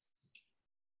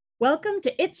Welcome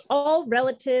to It's All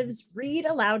Relatives Read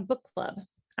Aloud Book Club.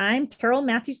 I'm Carol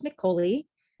Matthews-Nicoli.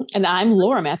 And I'm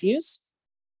Laura Matthews.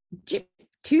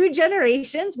 Two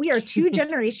generations. We are two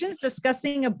generations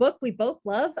discussing a book we both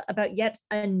love about yet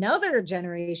another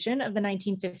generation of the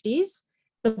 1950s.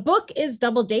 The book is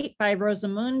Double Date by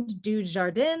Rosamunde du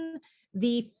Jardin,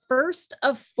 the first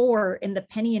of four in the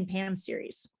Penny and Pam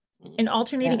series. In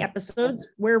alternating episodes,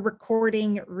 we're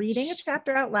recording reading a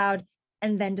chapter out loud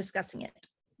and then discussing it.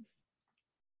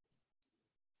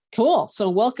 Cool. So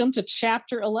welcome to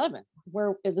chapter 11,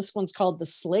 where this one's called The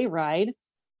Sleigh Ride,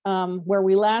 where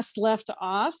we last left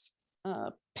off.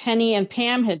 Penny and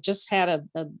Pam had just had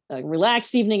a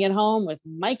relaxed evening at home with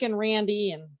Mike and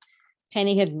Randy, and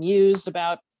Penny had mused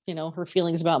about, her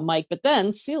feelings about Mike. But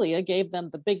then Celia gave them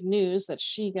the big news that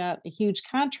she got a huge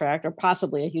contract, or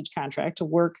possibly a huge contract, to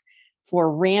work for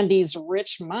Randy's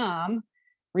rich mom,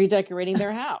 redecorating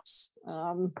their house.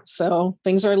 So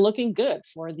things are looking good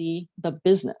for the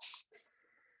business.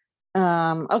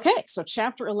 Okay, so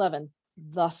chapter 11,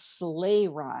 The Sleigh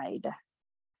Ride.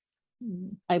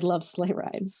 I love sleigh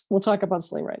rides. We'll talk about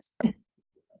sleigh rides.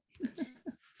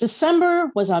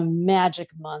 December was a magic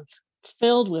month,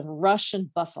 filled with rush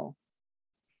and bustle.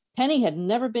 Penny had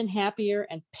never been happier,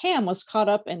 and Pam was caught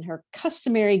up in her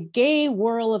customary gay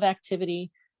whirl of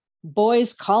activity,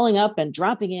 boys calling up and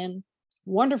dropping in,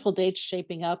 wonderful dates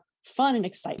shaping up, fun and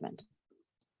excitement.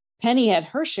 Penny had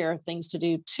her share of things to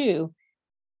do too,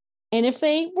 and if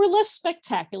they were less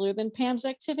spectacular than Pam's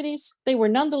activities, they were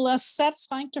nonetheless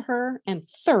satisfying to her and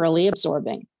thoroughly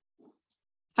absorbing.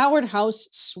 Howard House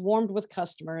swarmed with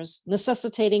customers,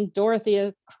 necessitating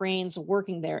Dorothea Crane's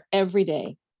working there every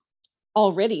day.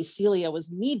 Already, Celia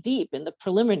was knee-deep in the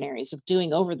preliminaries of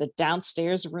doing over the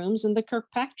downstairs rooms in the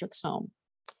Kirkpatrick's home.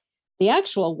 The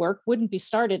actual work wouldn't be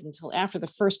started until after the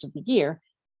first of the year,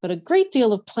 but a great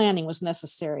deal of planning was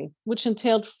necessary, which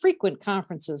entailed frequent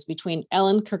conferences between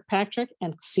Ellen Kirkpatrick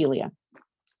and Celia.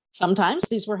 Sometimes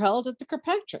these were held at the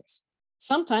Kirkpatricks,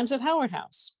 sometimes at Howard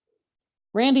House.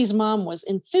 Randy's mom was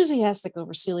enthusiastic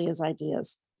over Celia's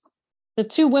ideas. The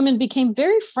two women became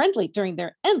very friendly during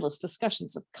their endless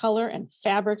discussions of color and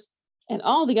fabrics and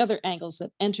all the other angles that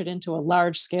entered into a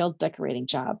large-scale decorating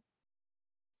job.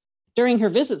 During her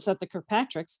visits at the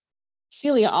Kirkpatricks,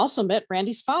 Celia also met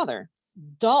Randy's father,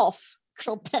 Dolph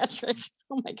Kirkpatrick.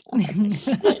 Oh my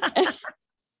God.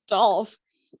 Dolph,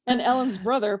 and Ellen's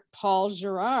brother, Paul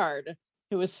Gerard,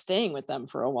 who was staying with them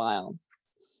for a while.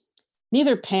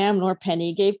 Neither Pam nor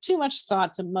Penny gave too much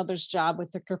thought to Mother's job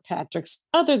with the Kirkpatricks,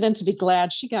 other than to be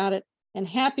glad she got it and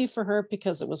happy for her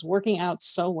because it was working out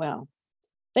so well.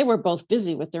 They were both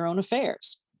busy with their own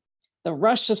affairs. The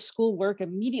rush of schoolwork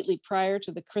immediately prior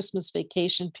to the Christmas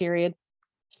vacation period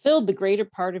filled the greater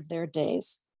part of their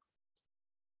days.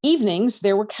 Evenings,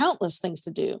 there were countless things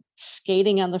to do: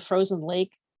 skating on the frozen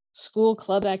lake, school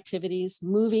club activities,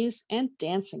 movies, and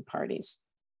dancing parties.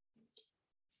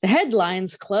 The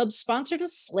Headlines Club sponsored a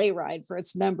sleigh ride for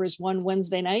its members one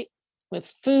Wednesday night,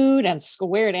 with food and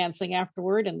square dancing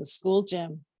afterward in the school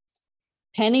gym.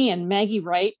 Penny and Maggie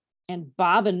Wright and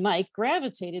Bob and Mike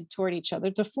gravitated toward each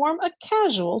other to form a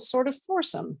casual sort of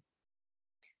foursome.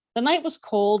 The night was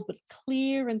cold, but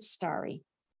clear and starry.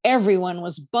 Everyone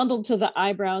was bundled to the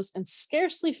eyebrows and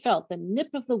scarcely felt the nip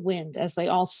of the wind as they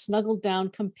all snuggled down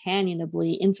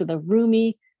companionably into the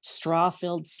roomy,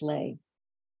 straw-filled sleigh.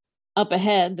 Up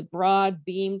ahead, the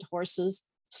broad-beamed horses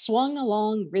swung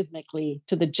along rhythmically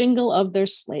to the jingle of their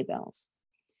sleigh bells.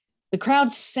 The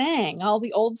crowd sang all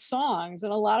the old songs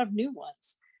and a lot of new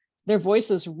ones, their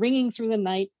voices ringing through the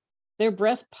night, their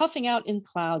breath puffing out in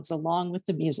clouds along with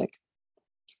the music.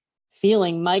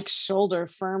 Feeling Mike's shoulder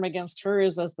firm against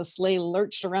hers as the sleigh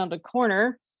lurched around a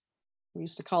corner, we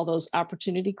used to call those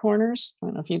opportunity corners. I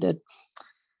don't know if you did.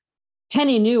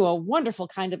 Penny knew a wonderful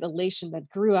kind of elation that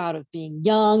grew out of being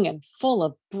young and full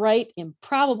of bright,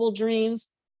 improbable dreams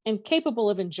and capable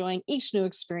of enjoying each new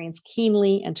experience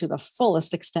keenly and to the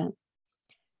fullest extent.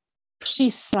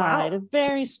 She sighed, a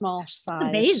very small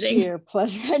sigh of sheer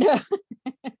pleasure. I know.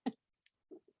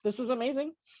 This is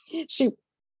amazing.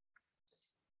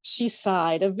 She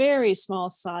sighed, a very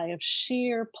small sigh of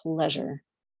sheer pleasure.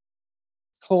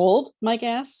 Cold? Mike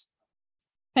asked.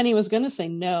 Penny was going to say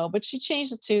no, but she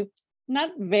changed it to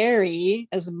not very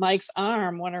as Mike's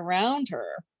arm went around her.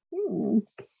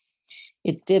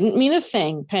 It didn't mean a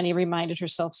thing, Penny reminded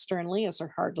herself sternly as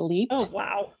her heart leaped. Oh,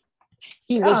 wow.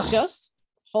 He was just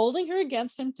holding her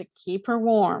against him to keep her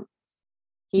warm.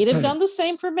 He'd have done the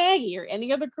same for Maggie or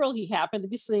any other girl he happened to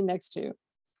be sitting next to.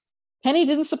 Penny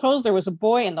didn't suppose there was a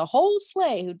boy in the whole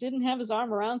sleigh who didn't have his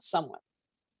arm around someone.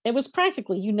 It was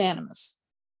practically unanimous.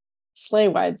 Sleigh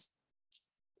rides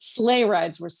Sleigh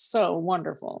rides were so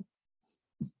wonderful.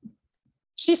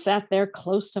 She sat there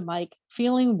close to Mike,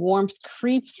 feeling warmth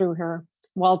creep through her,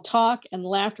 while talk and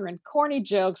laughter and corny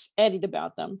jokes eddied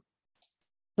about them.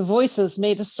 The voices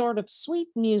made a sort of sweet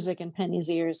music in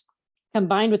Penny's ears,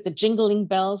 combined with the jingling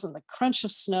bells and the crunch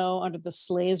of snow under the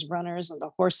sleigh's runners and the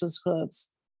horses'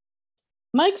 hooves.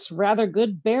 Mike's rather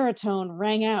good baritone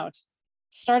rang out,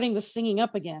 starting the singing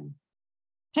up again.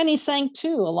 Penny sang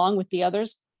too, along with the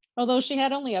others, although she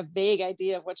had only a vague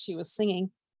idea of what she was singing.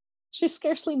 She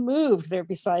scarcely moved there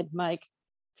beside Mike,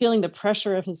 feeling the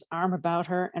pressure of his arm about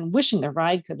her and wishing the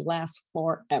ride could last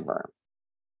forever.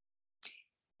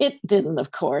 It didn't,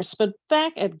 of course, but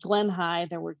back at Glen High,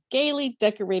 there were gaily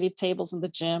decorated tables in the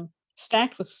gym,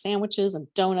 stacked with sandwiches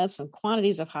and donuts and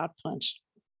quantities of hot punch.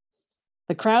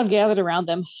 The crowd gathered around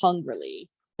them hungrily,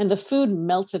 and the food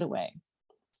melted away.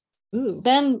 Ooh.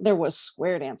 Then there was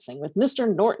square dancing with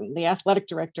Mr. Norton, the athletic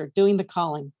director, doing the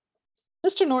calling.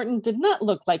 Mr. Norton did not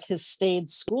look like his staid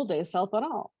school day self at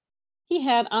all. He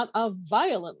had on a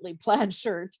violently plaid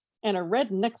shirt and a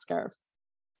red neck scarf.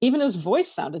 Even his voice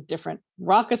sounded different,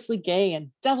 raucously gay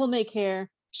and devil-may care,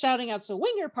 shouting out, "So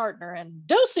wing your partner," and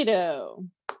 "Do-si-do."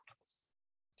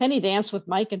 Penny danced with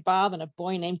Mike and Bob and a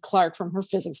boy named Clark from her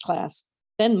physics class.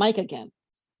 Then Mike again.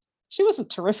 She wasn't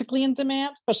terrifically in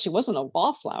demand, but she wasn't a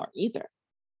wallflower either.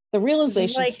 The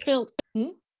realization filled...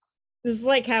 This is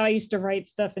like how I used to write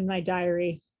stuff in my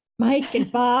diary. Mike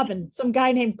and Bob and some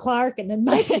guy named Clark, and then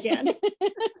Mike again.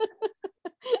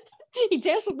 He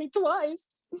danced with me twice.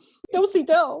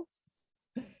 Do-si-do.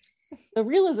 The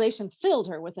realization filled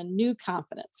her with a new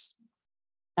confidence.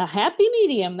 A happy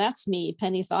medium, that's me,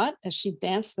 Penny thought, as she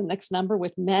danced the next number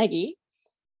with Maggie.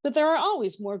 But there are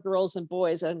always more girls than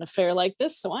boys at an affair like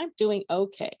this, so I'm doing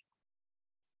okay.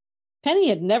 Penny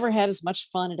had never had as much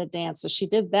fun at a dance as she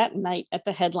did that night at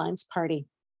the headlines party.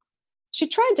 She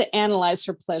tried to analyze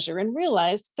her pleasure and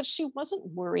realized that she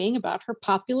wasn't worrying about her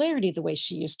popularity the way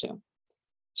she used to.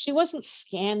 She wasn't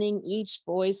scanning each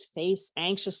boy's face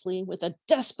anxiously with a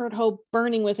desperate hope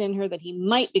burning within her that he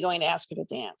might be going to ask her to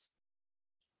dance.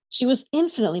 She was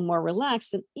infinitely more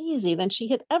relaxed and easy than she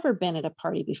had ever been at a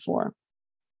party before.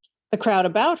 The crowd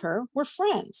about her were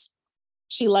friends.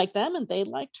 She liked them and they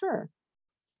liked her.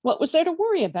 What was there to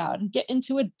worry about and get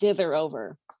into a dither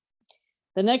over?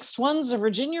 "The next one's a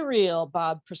Virginia reel,"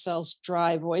 Bob Purcell's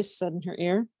dry voice said in her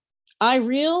ear. "I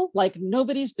reel like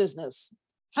nobody's business.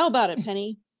 How about it,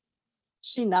 Penny?"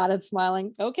 She nodded,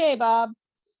 smiling. "Okay, Bob."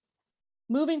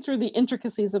 Moving through the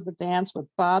intricacies of the dance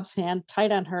with Bob's hand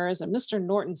tight on hers and Mr.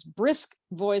 Norton's brisk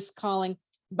voice calling,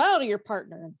 "Bow to your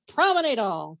partner and promenade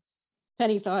all,"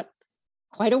 Penny thought,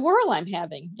 quite a whirl I'm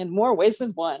having in more ways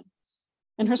than one.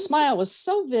 And her smile was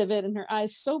so vivid and her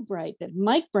eyes so bright that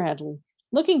Mike Bradley,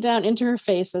 looking down into her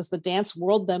face as the dance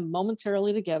whirled them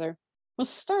momentarily together, was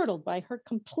startled by her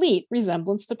complete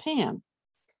resemblance to Pam.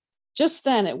 Just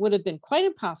then, it would have been quite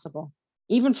impossible,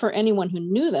 even for anyone who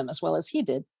knew them as well as he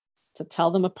did, to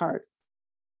tell them apart.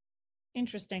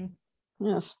 Interesting.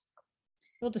 Yes.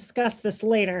 We'll discuss this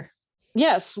later.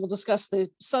 Yes, we'll discuss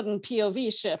the sudden POV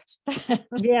shift.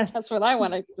 Yes. That's what I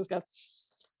want to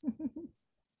discuss.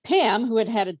 Pam, who had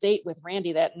had a date with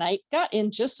Randy that night, got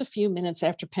in just a few minutes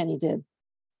after Penny did.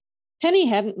 Penny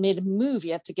hadn't made a move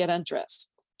yet to get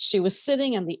undressed. She was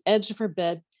sitting on the edge of her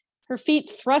bed, her feet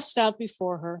thrust out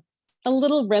before her, a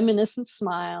little reminiscent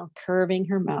smile curving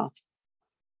her mouth.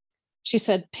 She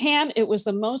said, "Pam, it was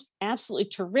the most absolutely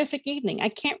terrific evening. I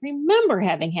can't remember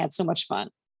having had so much fun."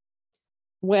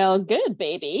 "Well, good,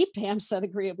 baby," Pam said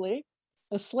agreeably.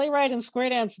 "A sleigh ride and square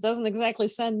dance doesn't exactly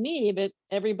send me, but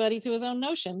everybody to his own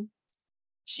notion."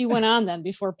 She went on then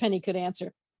before Penny could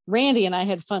answer. "Randy and I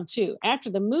had fun too. After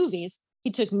the movies, he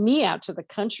took me out to the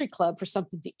country club for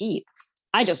something to eat.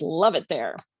 I just love it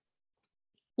there."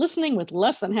 Listening with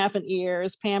less than half an ear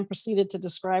as Pam proceeded to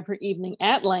describe her evening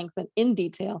at length and in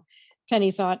detail,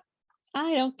 Penny thought,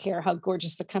 I don't care how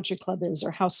gorgeous the country club is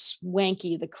or how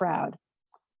swanky the crowd.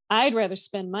 I'd rather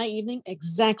spend my evening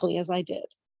exactly as I did.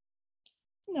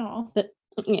 No.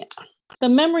 The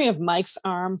memory of Mike's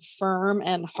arm firm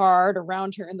and hard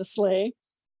around her in the sleigh,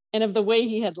 and of the way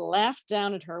he had laughed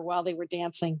down at her while they were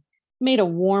dancing, made a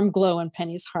warm glow in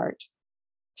Penny's heart.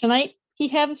 Tonight, he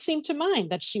hadn't seemed to mind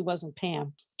that she wasn't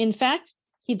Pam. In fact,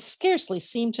 he'd scarcely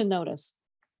seemed to notice.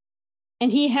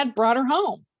 And he had brought her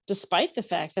home, despite the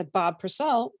fact that Bob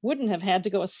Purcell wouldn't have had to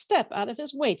go a step out of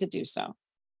his way to do so.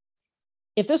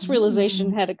 If this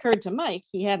realization had occurred to Mike,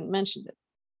 he hadn't mentioned it.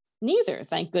 Neither,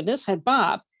 thank goodness, had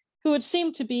Bob, who had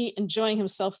seemed to be enjoying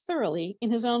himself thoroughly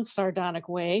in his own sardonic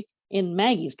way in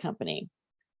Maggie's company.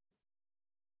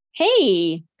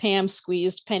 Hey, Pam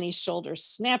squeezed Penny's shoulder,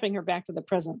 snapping her back to the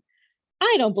present.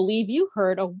 I don't believe you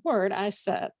heard a word I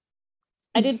said.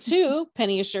 I did too,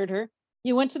 Penny assured her.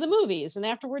 You went to the movies, and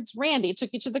afterwards Randy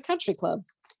took you to the country club.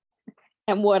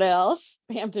 And what else?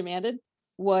 Pam demanded.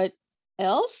 What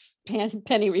else?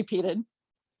 Penny repeated.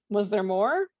 Was there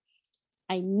more?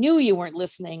 I knew you weren't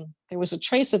listening. There was a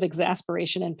trace of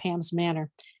exasperation in Pam's manner.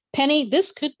 Penny,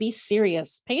 this could be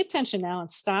serious. Pay attention now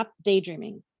and stop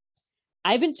daydreaming.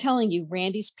 I've been telling you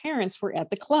Randy's parents were at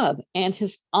the club and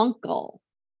his uncle.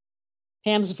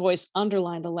 Pam's voice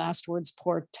underlined the last words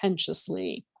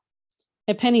portentously.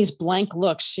 At Penny's blank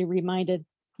look, she reminded,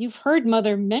 You've heard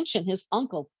Mother mention his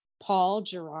uncle, Paul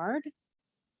Gerard?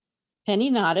 Penny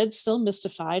nodded, still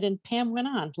mystified, and Pam went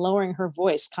on, lowering her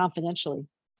voice confidentially.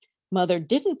 Mother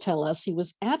didn't tell us he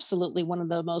was absolutely one of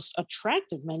the most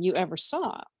attractive men you ever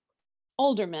saw.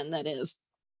 Older men, that is.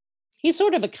 He's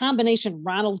sort of a combination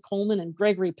Ronald Colman and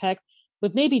Gregory Peck,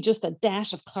 with maybe just a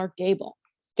dash of Clark Gable.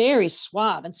 Very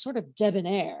suave and sort of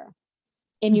debonair.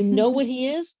 And you know what he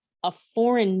is? A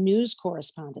foreign news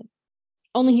correspondent.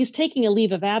 Only he's taking a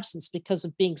leave of absence because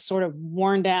of being sort of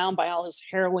worn down by all his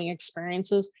harrowing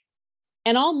experiences.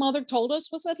 And all Mother told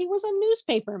us was that he was a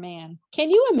newspaper man. Can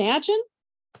you imagine?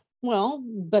 Well,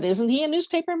 but isn't he a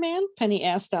newspaper man? Penny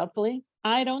asked doubtfully.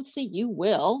 I don't see you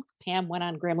will, Pam went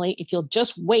on grimly, if you'll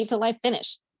just wait till I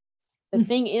finish. The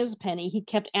thing is, Penny, he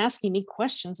kept asking me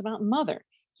questions about Mother.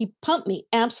 He pumped me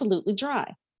absolutely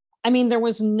dry. I mean, there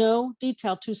was no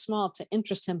detail too small to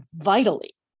interest him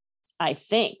vitally. I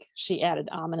think, she added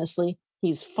ominously,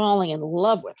 he's falling in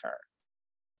love with her.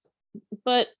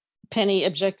 But, Penny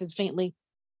objected faintly,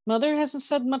 Mother hasn't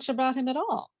said much about him at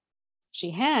all.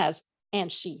 She has,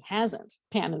 and she hasn't,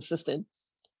 Pam insisted.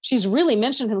 She's really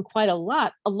mentioned him quite a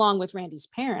lot, along with Randy's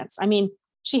parents. I mean,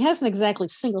 she hasn't exactly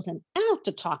singled him out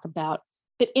to talk about,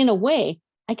 but in a way,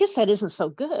 I guess that isn't so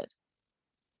good.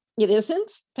 It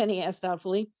isn't? Penny asked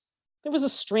doubtfully. There was a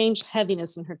strange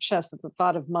heaviness in her chest at the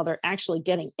thought of Mother actually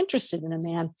getting interested in a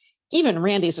man, even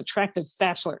Randy's attractive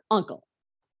bachelor uncle.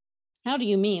 How do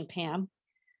you mean, Pam?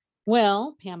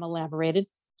 Well, Pam elaborated,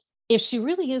 if she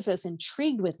really is as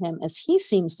intrigued with him as he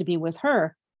seems to be with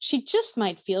her, she just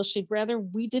might feel she'd rather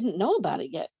we didn't know about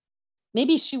it yet.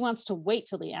 Maybe she wants to wait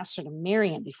till he asks her to marry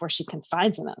him before she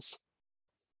confides in us.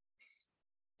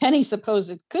 Penny supposed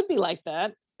it could be like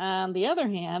that. On the other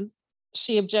hand,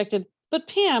 she objected, but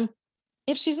Pam,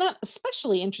 if she's not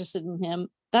especially interested in him,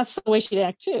 that's the way she'd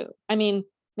act too. I mean,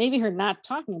 maybe her not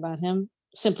talking about him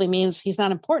simply means he's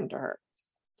not important to her.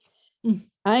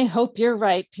 I hope you're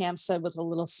right, Pam said with a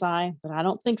little sigh, but I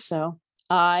don't think so.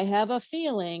 I have a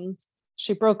feeling.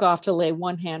 She broke off to lay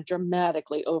one hand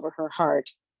dramatically over her heart.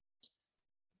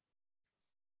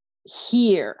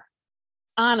 Here,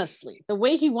 honestly, the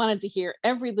way he wanted to hear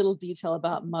every little detail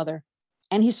about Mother,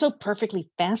 and he's so perfectly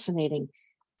fascinating.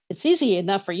 It's easy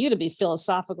enough for you to be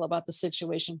philosophical about the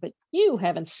situation, but you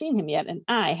haven't seen him yet, and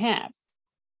I have.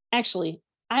 Actually,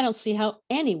 I don't see how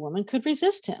any woman could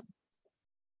resist him.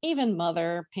 Even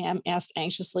Mother, Pam asked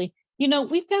anxiously. You know,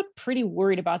 we've got pretty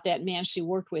worried about that man she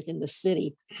worked with in the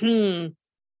city.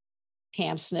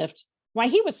 Pam sniffed. Why,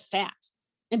 he was fat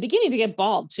and beginning to get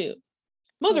bald, too.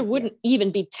 Mother wouldn't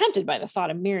even be tempted by the thought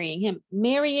of marrying him.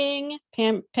 Marrying,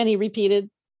 Penny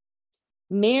repeated.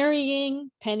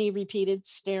 Marrying, Penny repeated,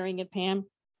 staring at Pam.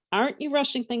 Aren't you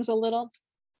rushing things a little?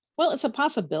 Well, it's a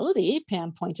possibility,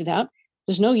 Pam pointed out.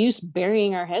 There's no use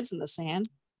burying our heads in the sand.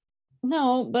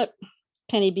 No, but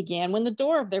Penny began when the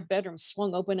door of their bedroom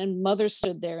swung open and Mother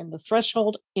stood there in the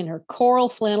threshold in her coral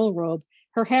flannel robe,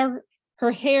 her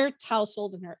hair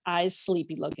tousled and her eyes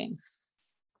sleepy looking.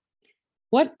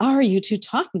 What are you two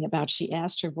talking about? She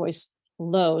asked, her voice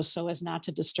low so as not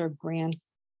to disturb Gran.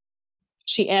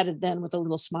 She added then with a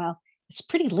little smile, it's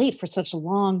pretty late for such a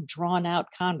long,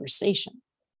 drawn-out conversation.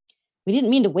 We didn't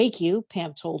mean to wake you,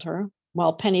 Pam told her,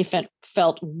 while Penny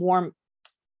felt warm.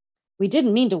 We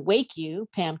didn't mean to wake you,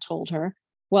 Pam told her,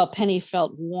 while Penny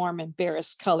felt warm,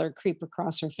 embarrassed color creep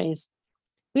across her face.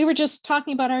 We were just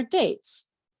talking about our dates,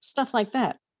 stuff like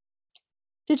that.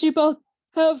 Did you both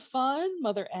have fun?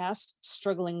 Mother asked,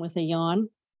 struggling with a yawn.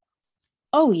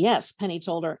 Oh, yes, Penny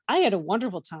told her. I had a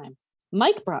wonderful time.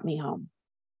 Mike brought me home.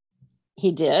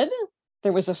 He did?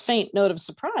 There was a faint note of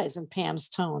surprise in Pam's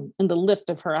tone, in the lift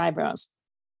of her eyebrows.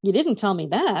 You didn't tell me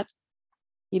that.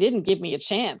 You didn't give me a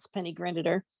chance, Penny grinned at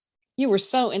her. You were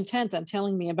so intent on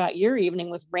telling me about your evening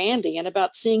with Randy and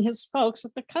about seeing his folks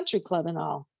at the country club and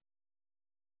all.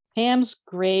 Pam's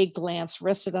gray glance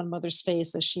rested on Mother's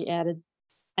face as she added,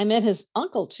 I met his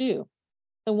uncle, too,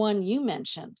 the one you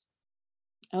mentioned.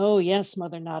 Oh, yes,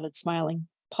 Mother nodded, smiling.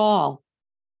 Paul.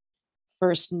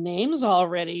 first names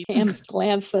already. Pam's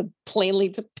glance said plainly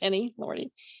to Penny.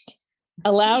 Lordy.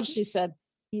 Aloud, she said,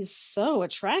 he's so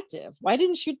attractive. Why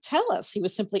didn't you tell us he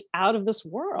was simply out of this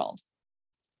world?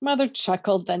 Mother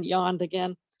chuckled, then yawned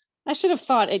again. I should have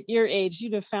thought at your age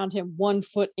you'd have found him 1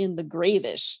 foot in the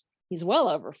gravish. He's well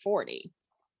over 40.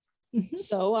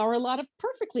 So are a lot of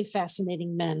perfectly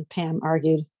fascinating men, Pam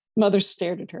argued. Mother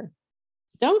stared at her.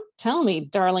 Don't tell me,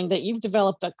 darling, that you've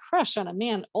developed a crush on a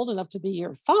man old enough to be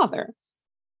your father.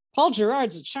 Paul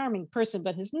Gerard's a charming person,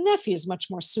 but his nephew is much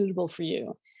more suitable for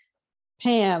you.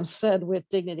 Pam said with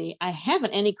dignity, I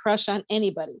haven't any crush on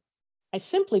anybody. I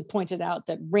simply pointed out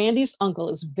that Randy's uncle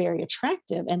is very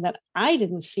attractive and that I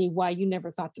didn't see why you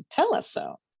never thought to tell us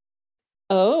so.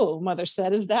 Oh, Mother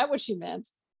said, is that what you meant?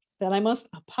 Then I must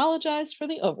apologize for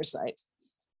the oversight.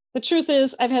 The truth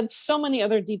is, I've had so many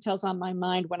other details on my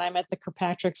mind when I met the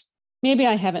Kirkpatricks. Maybe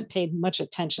I haven't paid much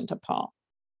attention to Paul.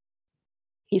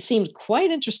 He seemed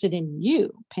quite interested in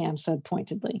you, Pam said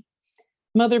pointedly.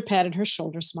 Mother patted her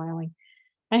shoulder, smiling.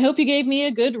 I hope you gave me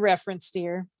a good reference,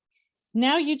 dear.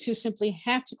 Now you two simply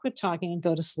have to quit talking and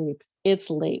go to sleep. It's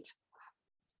late.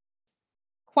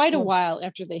 Quite a while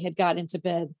after they had got into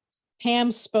bed,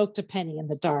 Pam spoke to Penny in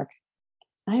the dark.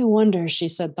 I wonder, she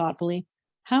said thoughtfully,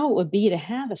 how it would be to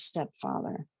have a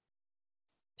stepfather.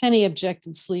 Penny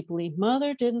objected sleepily.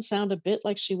 Mother didn't sound a bit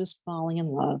like she was falling in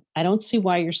love. I don't see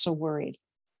why you're so worried.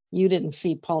 You didn't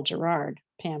see Paul Gerard,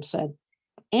 Pam said.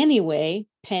 Anyway,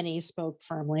 Penny spoke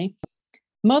firmly.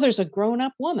 Mother's a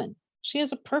grown-up woman. She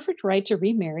has a perfect right to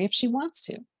remarry if she wants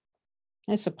to.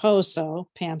 I suppose so,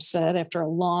 Pam said after a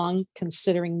long,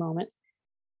 considering moment.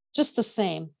 Just the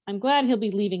same, I'm glad he'll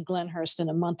be leaving Glenhurst in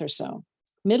a month or so.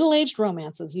 Middle-aged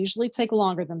romances usually take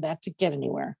longer than that to get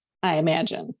anywhere, I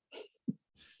imagine.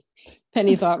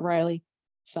 Penny thought wryly,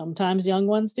 sometimes young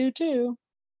ones do too.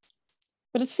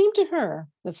 But it seemed to her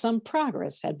that some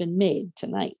progress had been made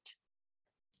tonight.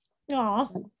 Aw.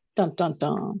 Dun, dun,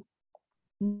 dun.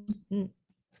 Mm-hmm.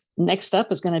 Next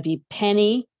up is going to be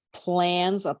Penny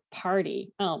plans a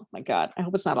party. Oh my God. I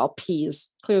hope it's not all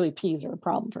peas. Clearly peas are a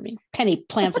problem for me. Penny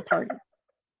plans a party.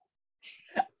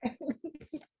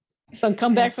 So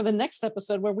come back for the next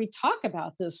episode where we talk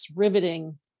about this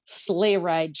riveting sleigh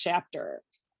ride chapter.